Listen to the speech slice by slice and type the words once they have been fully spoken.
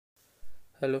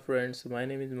Hello friends, my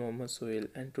name is Mohammad Sohil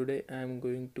and today I am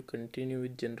going to continue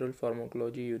with General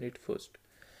Pharmacology Unit 1st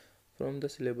from the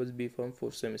syllabus B.Pharm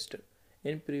 4th semester.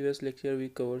 In previous lecture we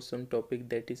covered some topic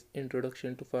that is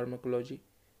Introduction to Pharmacology.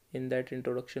 In that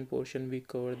introduction portion we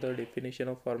covered the definition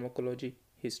of pharmacology,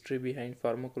 history behind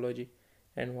pharmacology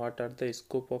and what are the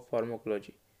scope of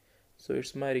pharmacology. So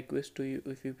it's my request to you,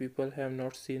 if you people have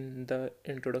not seen the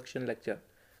introduction lecture,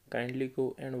 kindly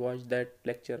go and watch that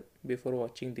lecture before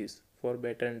watching this for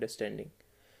better understanding.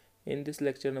 In this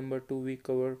lecture number 2 we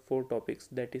cover 4 topics,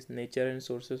 that is nature and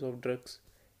sources of drugs,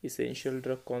 essential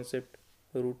drug concept,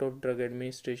 route of drug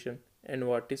administration, and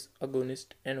what is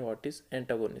agonist and what is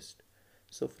antagonist.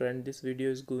 So friend, this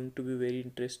video is going to be very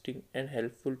interesting and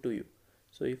helpful to you.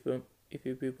 So if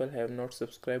you people have not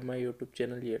subscribed my YouTube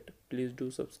channel yet, please do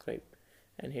subscribe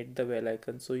and hit the bell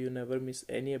icon so you never miss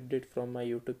any update from my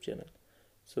YouTube channel.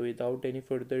 So without any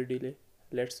further delay,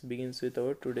 let's begin with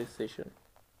our today's session.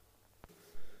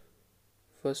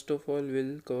 First of all,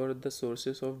 we'll cover the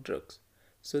sources of drugs.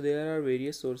 So there are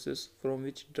various sources from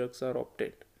which drugs are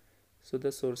obtained. So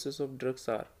the sources of drugs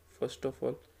are, first of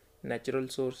all, natural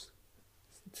source,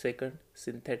 second,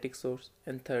 synthetic source,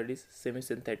 and third is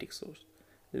semisynthetic source.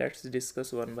 Let's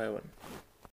discuss one by one.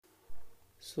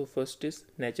 So first is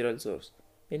natural source.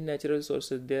 In natural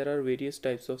sources there are various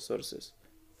types of sources.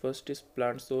 First is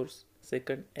plant source,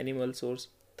 second animal source,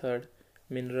 third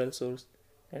mineral source,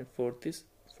 and fourth is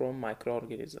from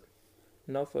microorganism.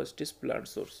 Now first is plant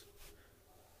source.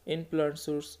 In plant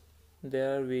source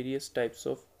there are various types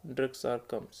of drugs are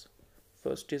comes.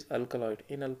 First is alkaloid.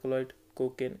 In alkaloid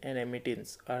cocaine and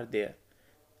emetines are there.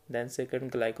 Then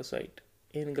second glycoside.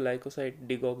 In glycoside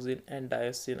digoxin and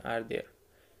Dioscin are there.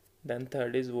 Then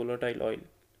third is volatile oil.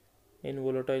 In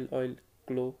volatile oil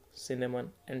clove,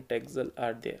 cinnamon and Taxol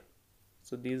are there.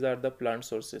 So these are the plant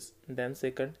sources. Then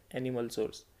second animal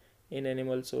source. In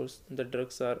animal source the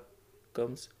drugs are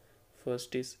comes.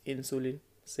 First is insulin,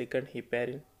 second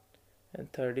heparin,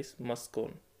 and third is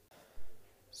muscone.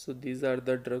 So these are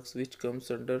the drugs which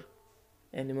comes under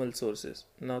animal sources.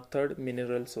 Now third,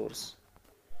 mineral source.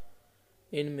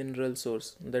 In mineral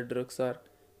source the drugs are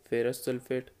ferrous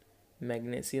sulphate,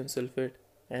 magnesium sulphate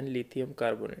and lithium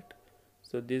carbonate.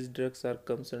 So these drugs are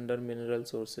comes under mineral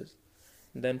sources.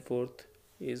 Then fourth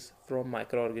is from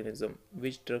microorganism,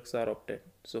 which drugs are obtained.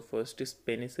 So first is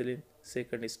penicillin,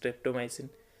 second is streptomycin,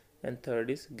 and third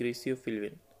is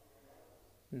Griseofulvin.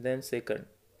 Then second,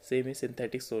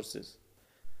 semisynthetic sources.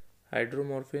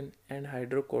 Hydromorphine and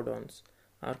hydrocodones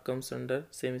are comes under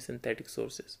semisynthetic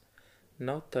sources.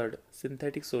 Now third,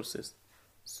 synthetic sources.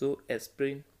 So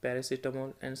aspirin,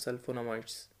 paracetamol and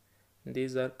sulfonamides.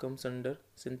 These are comes under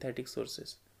synthetic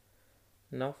sources.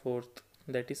 Now fourth,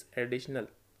 that is additional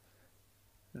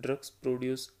drugs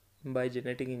produced by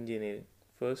genetic engineering.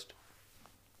 First,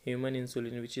 human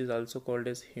insulin, which is also called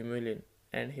as humulin,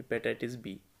 and hepatitis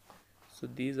B. So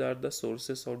these are the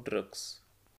sources of drugs.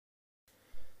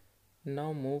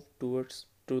 Now move towards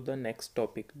to the next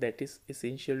topic, that is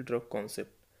essential drug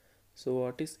concept. So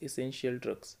what is essential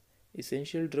drugs?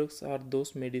 Essential drugs are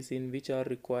those medicines which are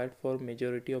required for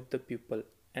majority of the people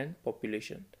and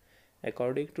population.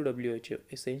 According to WHO,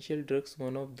 essential drugs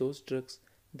one of those drugs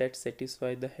that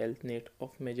satisfy the health need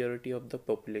of majority of the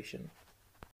population.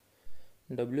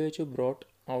 WHO brought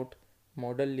out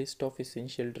model list of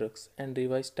essential drugs and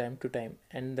revised time to time,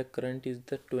 and the current is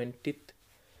the 20th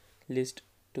list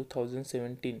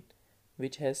 2017,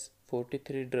 which has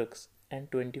 43 drugs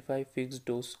and 25 fixed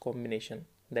dose combination,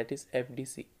 that is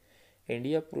FDC.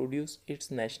 India produced its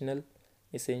national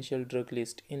essential drug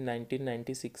list in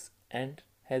 1996 and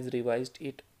has revised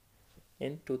it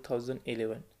in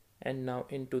 2011 and now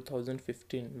in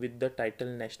 2015 with the title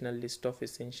National List of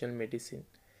Essential Medicine,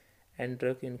 and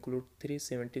drug include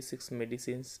 376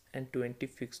 medicines and 20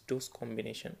 fixed dose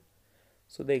combination.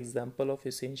 So the example of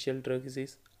essential drugs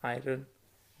is iron,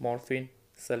 morphine,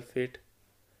 sulphate,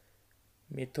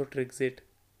 methotrexate,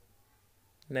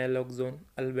 naloxone,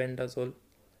 albendazole,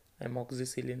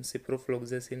 amoxicillin,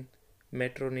 ciprofloxacin,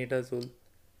 metronidazole,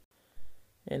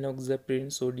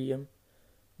 enoxaparin sodium,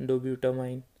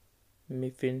 dobutamine,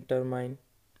 mifentermine,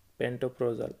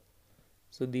 pantoprazole.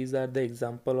 So these are the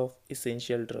example of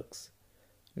essential drugs.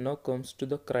 Now comes to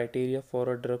the criteria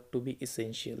for a drug to be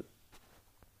essential.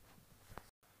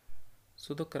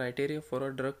 So the criteria for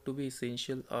a drug to be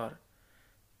essential are: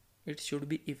 it should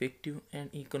be effective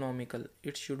and economical,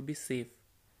 it should be safe,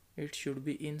 it should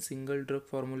be in single drug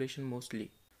formulation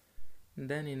mostly.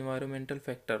 Then environmental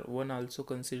factor one also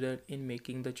considered in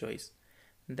making the choice.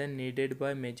 Then needed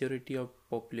by majority of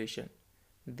population.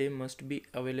 They must be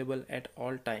available at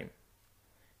all time.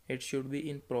 It should be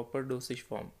in proper dosage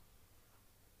form.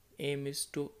 aim is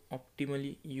to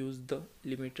optimally use the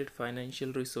limited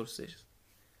financial resources.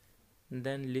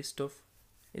 Then list of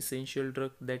essential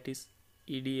drug, that is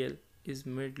EDL, is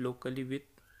made locally with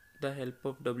the help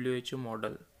of WHO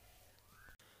model.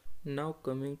 Now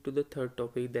coming to the third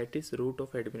topic, that is route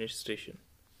of administration.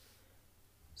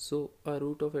 So a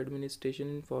route of administration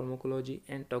in pharmacology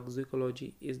and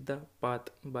toxicology is the path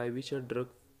by which a drug,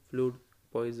 fluid,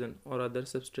 poison or other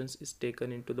substance is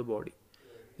taken into the body.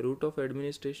 Route of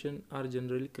administration are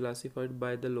generally classified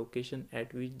by the location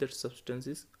at which the substance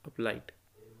is applied.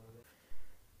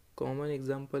 Common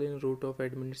example in route of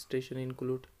administration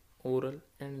include oral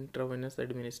and intravenous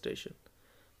administration.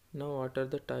 Now what are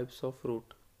the types of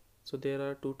route? So there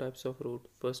are two types of route.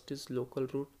 First is local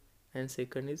route and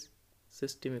second is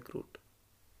systemic route.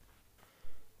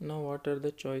 Now what are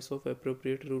the choice of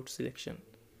appropriate route selection?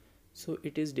 So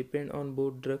it is depend on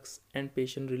both drugs and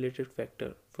patient related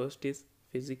factor. First is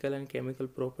physical and chemical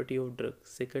property of drug.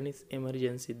 Second is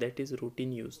emergency, that is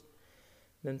routine use.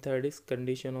 Then third is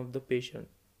condition of the patient,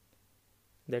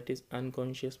 that is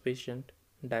unconscious patient,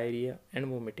 diarrhea and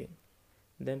vomiting.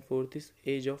 Then fourth is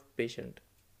age of patient.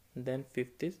 Then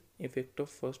fifth is effect of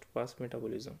first pass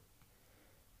metabolism.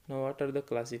 Now what are the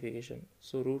classification?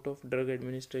 So route of drug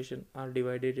administration are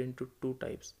divided into two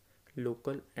types,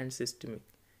 local and systemic.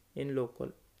 In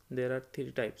local there are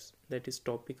three types, that is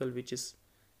topical, which is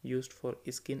used for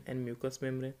skin and mucous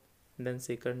membrane. Then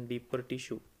second, deeper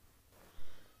tissue.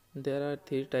 There are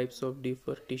three types of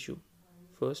deeper tissue.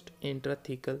 First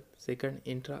intrathecal, second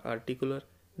intra-articular,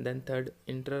 then third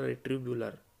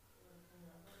intraretrobular.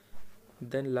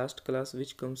 Then last class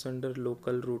which comes under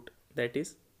local route, that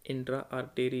is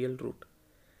intra-arterial route.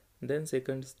 Then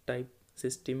second type,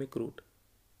 systemic route.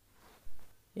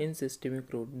 In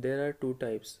systemic route there are two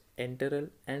types, enteral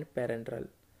and parenteral.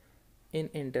 In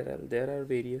enteral there are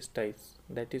various types,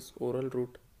 that is oral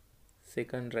route,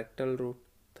 second rectal route,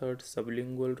 third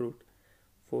sublingual route,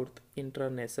 fourth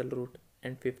intranasal route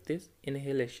and fifth is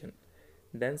inhalation.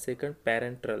 Then second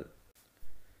parenteral.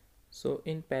 So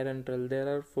in parenteral there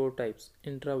are four types,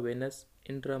 intravenous,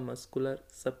 intramuscular,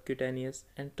 subcutaneous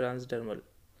and transdermal.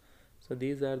 So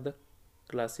these are the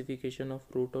classification of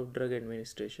route of drug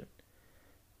administration.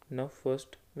 Now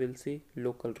first we'll see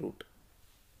local route.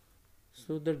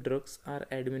 So the drugs are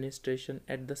administration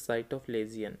at the site of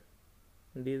lesion.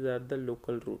 These are the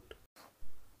local route.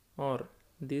 Or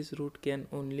this route can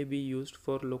only be used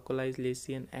for localized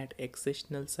lesion at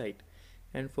excisional site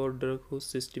and for drug whose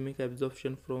systemic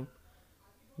absorption from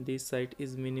this site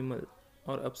is minimal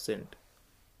or absent.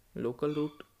 Local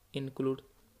route include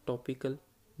topical,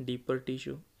 deeper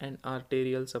tissue and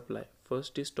arterial supply.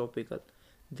 First is topical.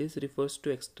 This refers to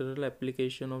external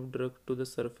application of drug to the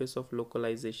surface of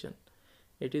localization.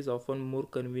 It is often more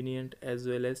convenient as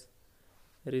well as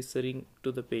reassuring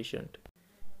to the patient.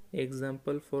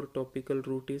 Example for topical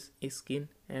route is skin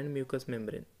and mucous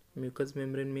membrane. Mucous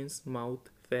membrane means mouth,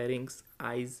 pharynx,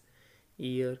 eyes,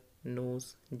 ear,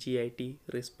 nose, GIT,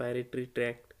 respiratory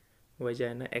tract,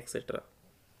 vagina, etc.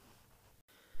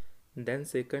 Then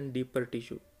second, deeper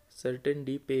tissue. Certain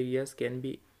deep areas can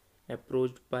be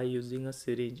approached by using a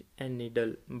syringe and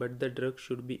needle, but the drug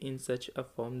should be in such a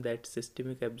form that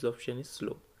systemic absorption is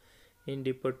slow. In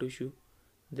deeper tissue,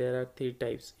 there are three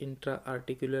types,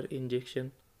 intra-articular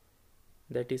injection,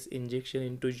 that is injection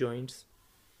into joints.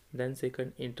 Then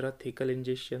second, intrathecal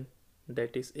injection,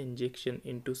 that is injection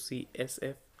into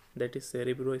CSF, that is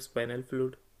cerebrospinal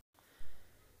fluid.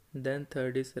 Then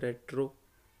third is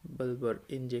retrobulbar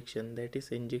injection, that is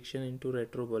injection into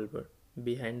retrobulbar,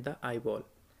 behind the eyeball.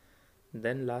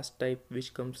 Then last type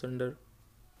which comes under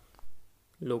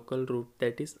local route,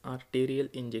 that is arterial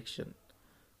injection.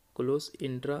 Close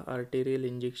intra-arterial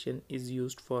injection is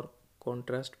used for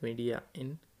contrast media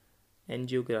in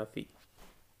angiography.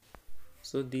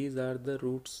 So these are the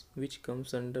routes which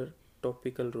comes under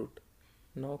topical route.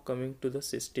 Now coming to the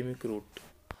systemic route.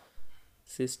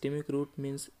 Systemic route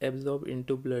means absorbed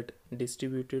into blood,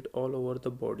 distributed all over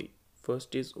the body.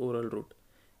 First is oral route.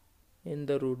 In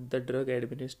the route the drug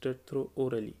administered through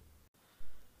orally.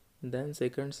 Then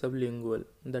second, sublingual.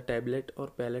 The tablet or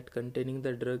pellet containing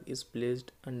the drug is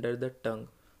placed under the tongue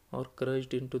or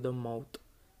crushed into the mouth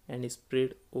and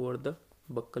sprayed over the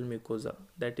buccal mucosa,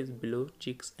 that is below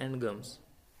cheeks and gums.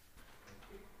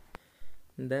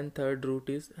 Then third route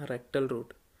is rectal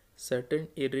route. Certain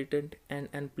irritant and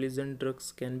unpleasant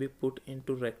drugs can be put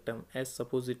into rectum as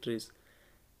suppositories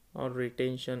or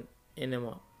retention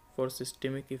enema for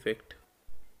systemic effect.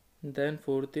 Then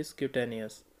fourth is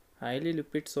cutaneous. Highly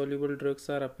lipid soluble drugs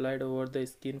are applied over the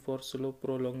skin for slow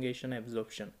prolongation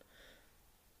absorption.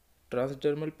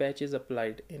 Transdermal patch is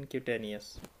applied in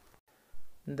cutaneous.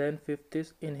 Then fifth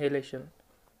is inhalation.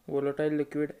 Volatile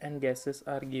liquid and gases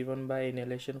are given by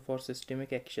inhalation for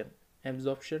systemic action.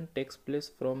 Absorption takes place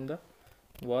from the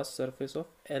vast surface of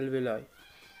alveoli.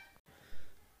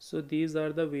 So these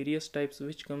are the various types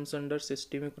which comes under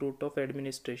systemic route of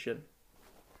administration.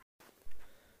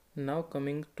 Now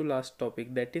coming to last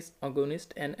topic, that is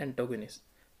agonist and antagonist.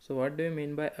 So what do you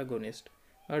mean by agonist?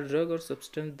 A drug or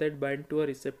substance that bind to a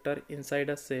receptor inside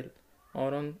a cell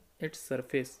or on its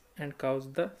surface and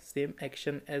cause the same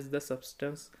action as the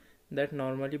substance that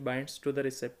normally binds to the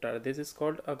receptor. This is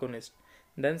called agonist.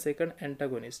 Then second,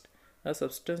 antagonist. A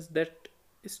substance that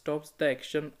stops the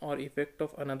action or effect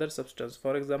of another substance.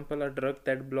 For example, a drug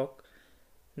that blocks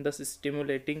the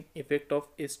stimulating effect of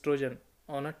estrogen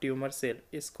on a tumor cell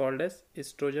is called as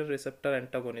estrogen receptor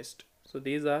antagonist. So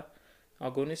these are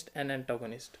agonist and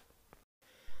antagonist.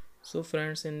 So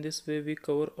friends, in this way we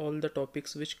cover all the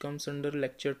topics which comes under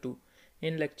lecture 2.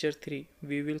 In lecture 3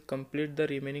 we will complete the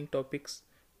remaining topics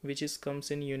which is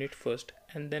comes in unit first,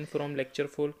 and then from lecture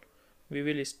 4 we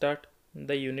will start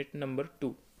the unit number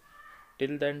 2.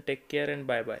 Till then, take care and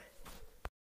bye bye.